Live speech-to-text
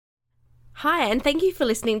Hi, and thank you for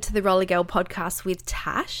listening to the Roller Girl podcast with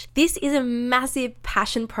Tash. This is a massive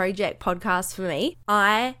passion project podcast for me.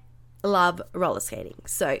 I love roller skating.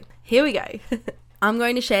 So here we go. I'm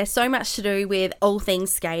going to share so much to do with all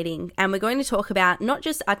things skating, and we're going to talk about not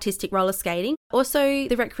just artistic roller skating, also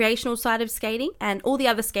the recreational side of skating and all the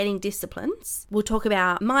other skating disciplines. We'll talk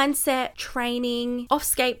about mindset, training,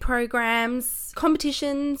 off-skate programs,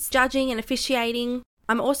 competitions, judging and officiating.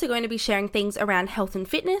 I'm also going to be sharing things around health and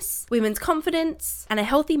fitness, women's confidence, and a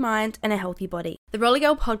healthy mind and a healthy body. The Roller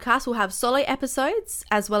Girl podcast will have solo episodes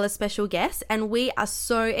as well as special guests, and we are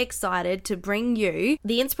so excited to bring you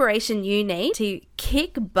the inspiration you need to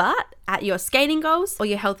kick butt at your skating goals or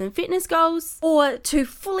your health and fitness goals, or to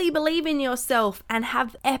fully believe in yourself and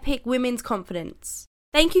have epic women's confidence.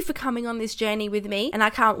 Thank you for coming on this journey with me, and I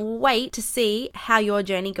can't wait to see how your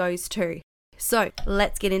journey goes too. So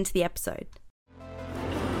let's get into the episode.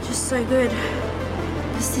 Just so good.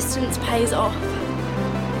 Persistence pays off.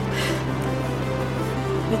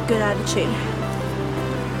 With good attitude.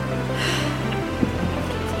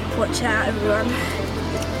 Watch out, everyone.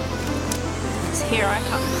 'Cause here I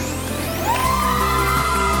come.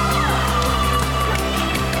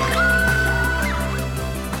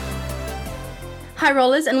 Hi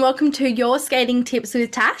rollers, and welcome to Your Skating Tips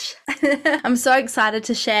with Tash. I'm so excited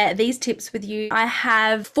to share these tips with you. I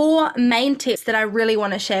have 4 main tips that I really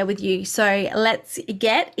want to share with you, so let's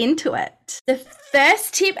get into it. The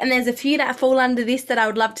first tip, and there's a few that fall under this that I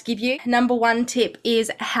would love to give you. Number 1 tip is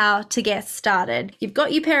how to get started. You've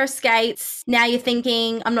got your pair of skates. Now you're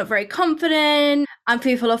thinking, I'm not very confident, I'm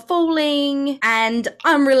fearful of falling, and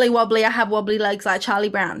I'm really wobbly. I have wobbly legs like Charlie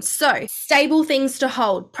Brown. So stable things to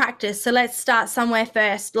hold, practice. So let's start somewhere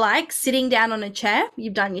first, like sitting down on a chair.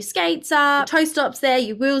 You've done your skates up, toe stops there,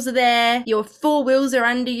 your wheels are there, your 4 wheels are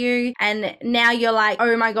under you, and now you're like,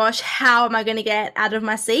 oh my gosh, how am I going to get out of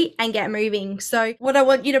my seat and get moving? So what I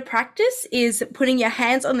want you to practice is putting your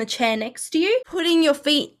hands on the chair next to you, putting your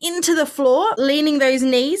feet into the floor, leaning those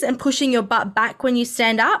knees and pushing your butt back when you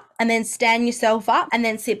stand up, and then stand yourself up and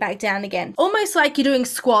then sit back down again. Almost like you're doing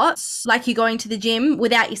squats, like you're going to the gym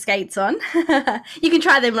without your skates on. You can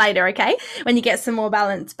try them later, okay? When you get some more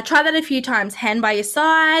balance. Try that a few times. Hand by your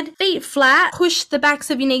side, feet flat, push the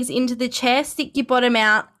backs of your knees into the chair, stick your bottom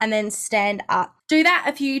out, and then stand up. Do that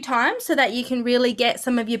a few times so that you can really get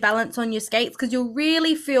some of your balance on your skates, because you'll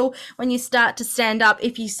really feel when you start to stand up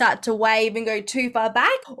if you start to wave and go too far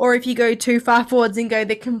back, or if you go too far forwards and go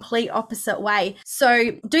the complete opposite way.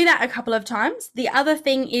 So do that a couple of times. The other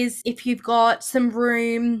thing is, if you've got some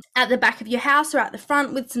room at the back of your house or at the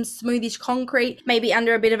front with some smoothish concrete, maybe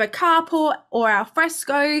under a bit of a carport or al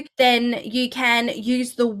fresco, then you can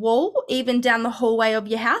use the wall even down the hallway of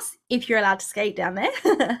your house, if you're allowed to skate down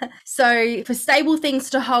there. So for stable things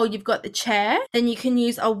to hold, you've got the chair. Then you can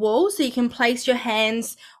use a wall, so you can place your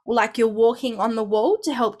hands like you're walking on the wall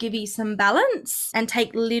to help give you some balance, and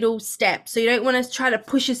take little steps. So you don't want to try to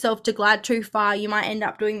push yourself to glide too far. You might end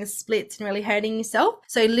up doing the splits and really hurting yourself.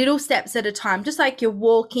 So little steps at a time, just like you're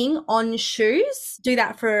walking on shoes. Do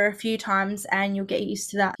that for a few times and you'll get used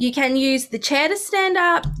to that. You can use the chair to stand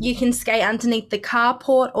up. You can skate underneath the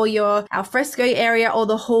carport or your alfresco area or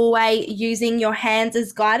the hallway using your hands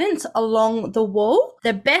as guidance along the wall.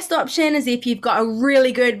 The best option is if you've got a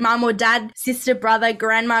really good mum or dad, sister, brother,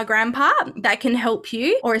 grandma, grandpa that can help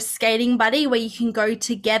you, or a skating buddy where you can go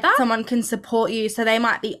together. Someone can support you. So they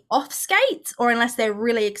might be off skates, or unless they're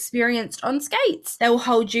really experienced on skates, they will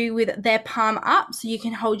hold you with their palm up so you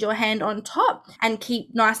can hold your hand on top and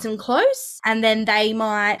keep nice and close, and then they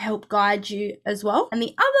might help guide you as well. And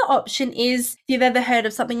the other option is, if you've ever heard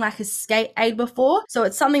of something like a skate aid before, so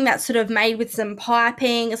it's something that's sort of made with some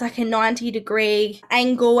piping. It's like a 90-degree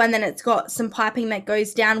angle, and then it's got some piping that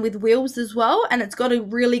goes down with wheels as well, and it's got a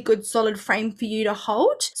really good solid frame for you to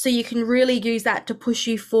hold, so you can really use that to push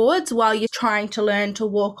you forwards while you're trying to learn to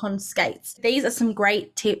walk on skates. These are some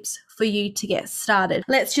great tips for you to get started.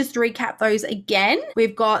 Let's just recap those again.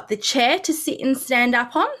 We've got the chair to sit and stand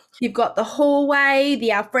up on. You've got the hallway,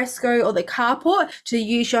 the alfresco or the carport to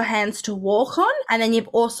use your hands to walk on. And then you've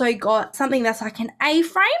also got something that's like an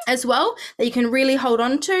A-frame as well that you can really hold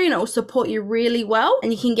on to, and it will support you really well.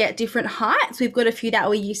 And you can get different heights. We've got a few that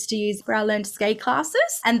we used to use for our Learn to Skate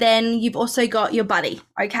classes. And then you've also got your buddy,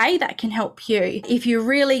 okay, that can help you. If you're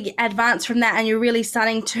really advanced from that and you're really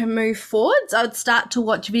starting to move forwards, I would start to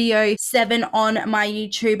watch videos episode 7 on my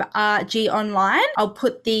YouTube RG Online. I'll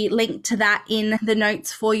put the link to that in the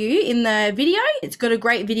notes for you in the video. It's got a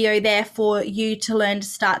great video there for you to learn to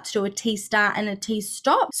start to do a T-start and a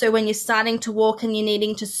T-stop. So when you're starting to walk and you're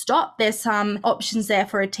needing to stop, there's some options there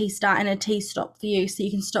for a T-start and a T-stop for you. So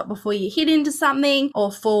you can stop before you hit into something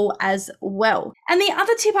or fall as well. And the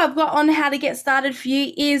other tip I've got on how to get started for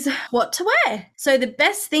you is what to wear. So the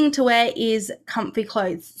best thing to wear is comfy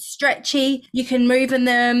clothes. Stretchy, you can move in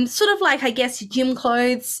them, sort of like, I guess, your gym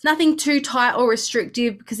clothes. Nothing too tight or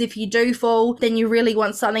restrictive, because if you do fall, then you really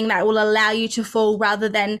want something that will allow you to fall rather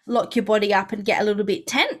than lock your body up and get a little bit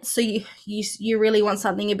tense. So you really want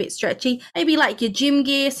something a bit stretchy. Maybe like your gym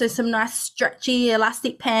gear, so some nice stretchy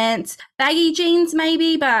elastic pants, baggy jeans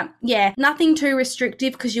maybe, but yeah, nothing too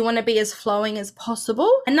restrictive because you want to be as flowing as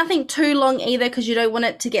possible, and nothing too long either because you don't want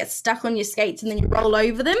it to get stuck on your skates and then you roll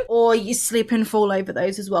over them or you slip and fall over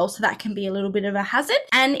those as well. So that can be a little bit of a hazard.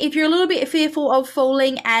 And if you're a little bit fearful of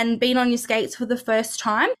falling and being on your skates for the first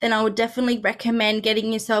time, then I would definitely recommend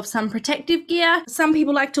getting yourself some protective gear. Some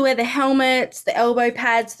people like to wear the helmets, the elbow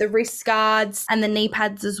pads, the wrist guards, and the knee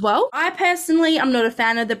pads as well. I personally, I'm not a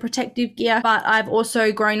fan of the protective gear, but I've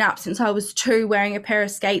also grown up since I was 2 wearing a pair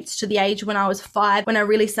of skates to the age when I was 5, when I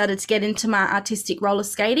really started to get into my artistic roller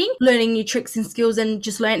skating, learning new tricks and skills and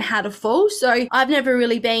just learn how to fall. So I've never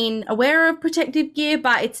really been aware of protective gear,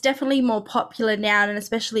 but it's definitely more popular now, and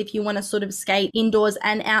especially if you want to sort of skate indoors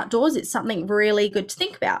and outdoors, it's something really good to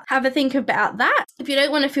think about. Have a think about that. If you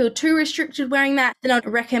don't want to feel too restricted wearing that, then I'd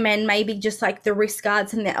recommend maybe just like the wrist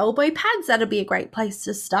guards and the elbow pads. That'll be a great place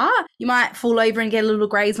to start. You might fall over and get a little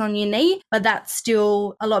graze on your knee, but that's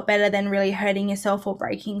still a lot better than really hurting yourself or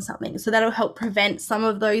breaking something. So that'll help prevent some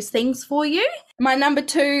of those things for you. My number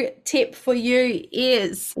 2 tip for you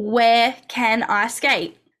is, where can I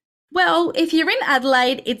skate? Well, if you're in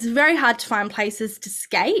Adelaide, it's very hard to find places to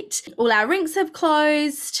skate. All our rinks have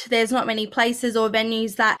closed. There's not many places or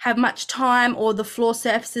venues that have much time or the floor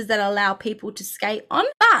surfaces that allow people to skate on.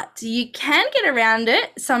 But you can get around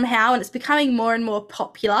it somehow, and it's becoming more and more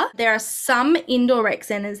popular. There are some indoor rec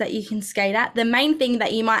centres that you can skate at. The main thing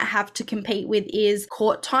that you might have to compete with is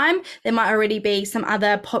court time. There might already be some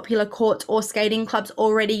other popular courts or skating clubs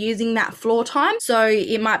already using that floor time. So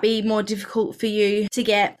it might be more difficult for you to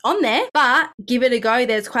get on there, but give it a go.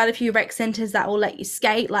 There's quite a few rec centres that will let you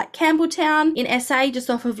skate, like Campbelltown in SA, just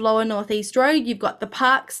off of Lower North East Road. You've got the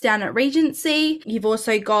parks down at Regency. You've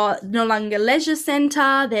also got Noarlunga Leisure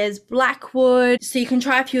Centre. There's Blackwood. So you can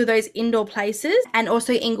try a few of those indoor places, and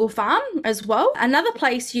also Ingle Farm as well. Another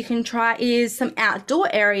place you can try is some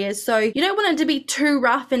outdoor areas. So you don't want it to be too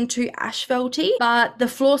rough and too asphalty, but the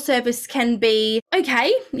floor surface can be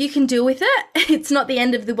okay. You can deal with it. It's not the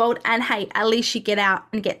end of the world, and hey, at least you get out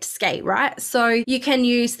and get to skate, right? So you can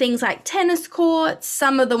use things like tennis courts,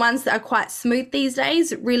 some of the ones that are quite smooth these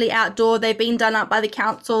days, really outdoor. They've been done up by the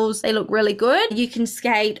councils. They look really good. You can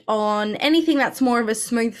skate on anything that's more of a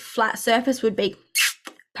smooth, flat surface would be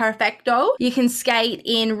perfecto. You can skate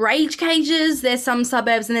in rage cages. There's some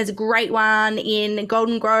suburbs, and there's a great one in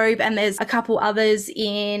Golden Grove, and there's a couple others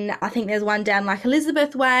in, I think there's one down like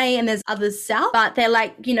Elizabeth Way, and there's others south, but they're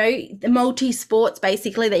like, you know, the multi-sports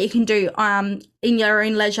basically that you can do in your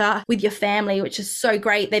own leisure with your family, which is so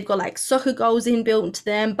great. They've got like soccer goals inbuilt into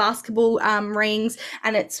them, basketball rings,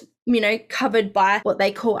 and it's, you know, covered by what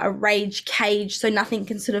they call a rage cage, so nothing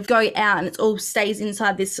can sort of go out, and it all stays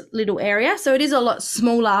inside this little area. So it is a lot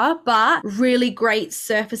smaller, but really great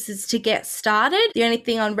surfaces to get started. The only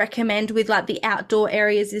thing I'd recommend with like the outdoor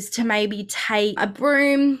areas is to maybe take a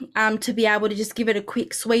broom to be able to just give it a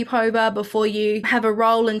quick sweep over before you have a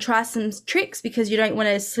roll and try some tricks, because you don't want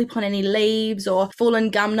to slip on any leaves or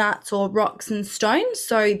fallen gum nuts or rocks and stones.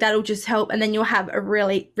 So that'll just help, and then you'll have a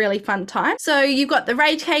really, really fun time. So you've got the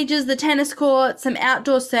rage cages, the tennis courts, some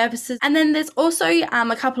outdoor surfaces, and then there's also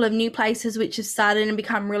a couple of new places which have started and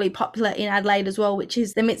become really popular in Adelaide as well, which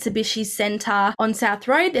is the Mitsubishi Centre on South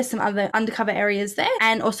Road. There's some other undercover areas there,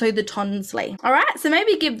 and also the Tonsley. All right, so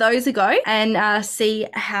maybe give those a go and see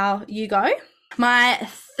how you go. My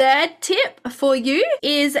third tip for you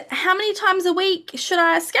is, how many times a week should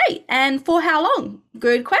I skate, and for how long?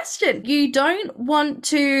 Good question. You don't want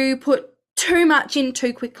to put too much in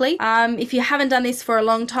too quickly. If you haven't done this for a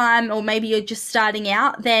long time, or maybe you're just starting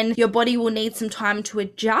out, then your body will need some time to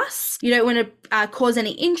adjust. You don't want to cause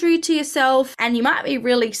any injury to yourself, and you might be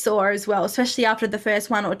really sore as well, especially after the first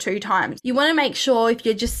 1 or 2 times. You want to make sure, if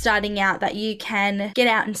you're just starting out, that you can get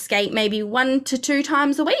out and skate maybe 1 to 2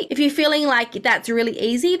 times a week. If you're feeling like that's really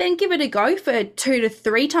easy, then give it a go for 2 to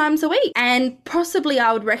 3 times a week, and possibly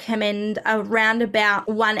I would recommend around about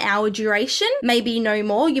 1 hour duration, maybe no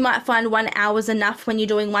more. You might find 1 hour is enough when you're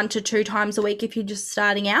doing 1 to 2 times a week if you're just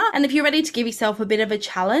starting out. And if you're ready to give yourself a bit of a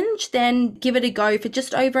challenge, then give it a go for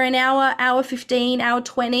just over an hour, hour 15, hour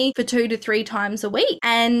 20 for 2 to 3 times a week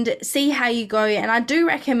and see how you go. And I do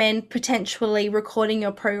recommend potentially recording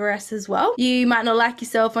your progress as well. You might not like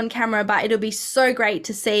yourself on camera, but it'll be so great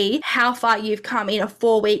to see how far you've come in a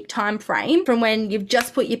 4-week time frame from when you've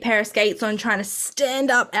just put your pair of skates on, trying to stand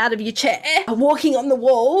up out of your chair, walking on the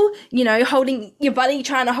wall, you know, holding your buddy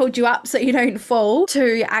trying to hold you up so you don't fall,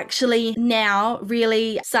 to actually now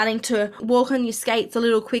really starting to walk on your skates a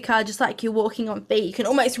little quicker, just like you're walking on feet. You can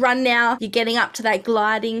almost run now. You're getting up to that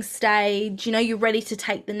gliding stage. You know, you're ready to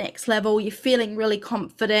take the next level. You're feeling really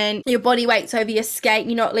confident. Your body weight's over your skate.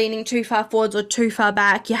 You're not leaning too far forwards or too far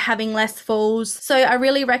back. You're having less falls. So I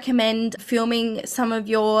really recommend filming some of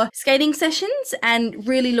your skating sessions and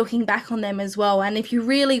really looking back on them as well. And if you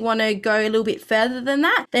really want to go a little bit further than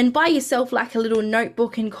that, then buy yourself like a little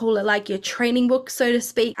notebook and call it like your training book, so to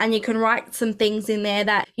speak. And you can write some things in there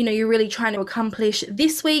that, you know, you're really trying to accomplish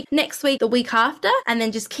this week, next week, the week after, and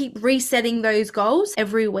then just keep resetting those goals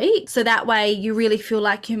every week. So that way you really feel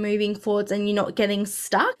like you're moving forwards and you're not getting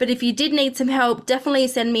stuck. But if you did need some help, definitely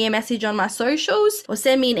send me a message on my socials or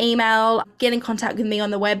send me an email, get in contact with me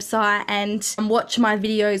on the website and watch my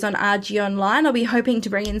videos on RG Online. I'll be hoping to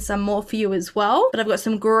bring in some more for you as well. But I've got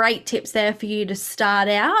some great tips there for you to start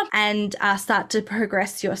out and start to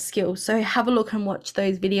progress your skills. So have a look and watch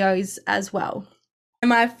those videos as well. And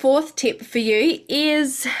my 4th tip for you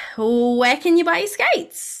is, where can you buy your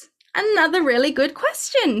skates? Another really good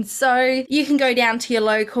question. So you can go down to your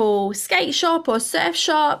local skate shop or surf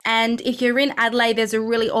shop. And if you're in Adelaide, there's a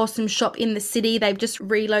really awesome shop in the city. They've just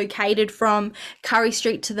relocated from Curry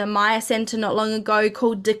Street to the Maya Centre not long ago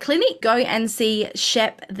called Declinic. Go and see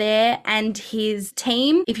Shep there and his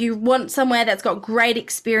team. If you want somewhere that's got great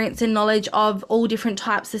experience and knowledge of all different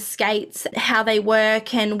types of skates, how they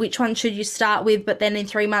work and which one should you start with, but then in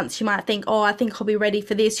 3 months you might think, oh, I think I'll be ready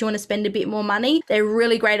for this. You want to spend a bit more money. They're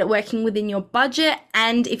really great at working within your budget,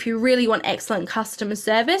 and if you really want excellent customer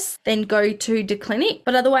service, then go to Declinic.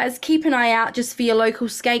 But otherwise, keep an eye out just for your local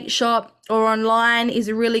skate shop, or online is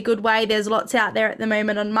a really good way. There's lots out there at the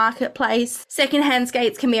moment on Marketplace. Secondhand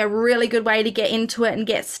skates can be a really good way to get into it and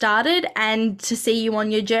get started and to see you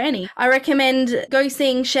on your journey. I recommend go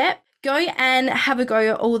seeing Shep. Go and have a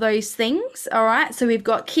go at all those things, all right? So we've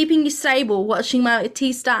got keeping you stable, watching my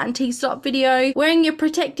T-start and T-stop video, wearing your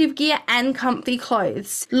protective gear and comfy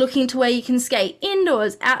clothes, looking to where you can skate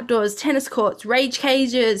indoors, outdoors, tennis courts, rage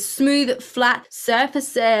cages, smooth, flat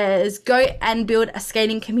surfaces. Go and build a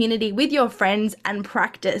skating community with your friends and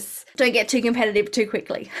practice. Don't get too competitive too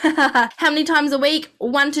quickly. How many times a week?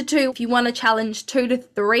 1 to 2. If you want to challenge 2 to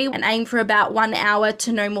 3 and aim for about 1 hour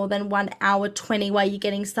to no more than 1 hour 20 while you're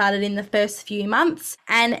getting started in the first few months,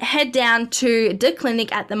 and head down to Declinic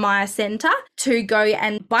at the Maya Centre to go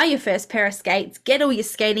and buy your first pair of skates, get all your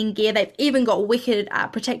skating gear. They've even got wicked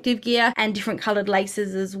protective gear and different coloured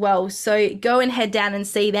laces as well. So go and head down and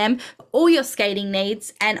see them for all your skating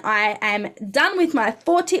needs. And I am done with my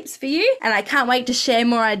 4 tips for you, and I can't wait to share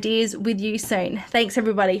more ideas with you soon. Thanks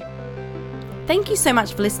everybody. Thank you so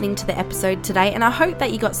much for listening to the episode today, and I hope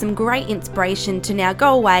that you got some great inspiration to now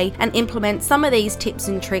go away and implement some of these tips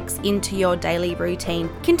and tricks into your daily routine.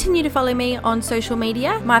 Continue to follow me on social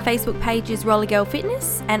media. My Facebook page is Roller Girl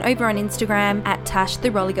Fitness, and over on Instagram at Tash,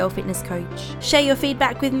 the Roller Girl Fitness Coach. Share your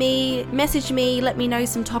feedback with me, message me, let me know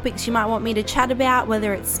some topics you might want me to chat about,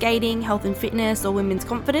 whether it's skating, health and fitness, or women's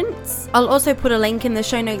confidence. I'll also put a link in the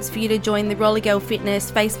show notes for you to join the Roller Girl Fitness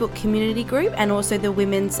Facebook community group and also the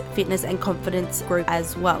Women's Fitness and Confidence group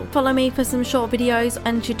as well. Follow me for some short videos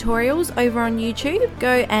and tutorials over on YouTube.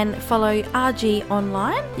 Go and follow RG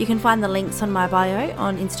Online. You can find the links on my bio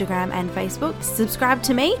on Instagram and Facebook. Subscribe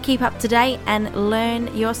to me, keep up to date, and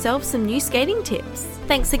learn yourself some new skating tips.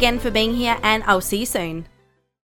 Thanks again for being here, and I'll see you soon.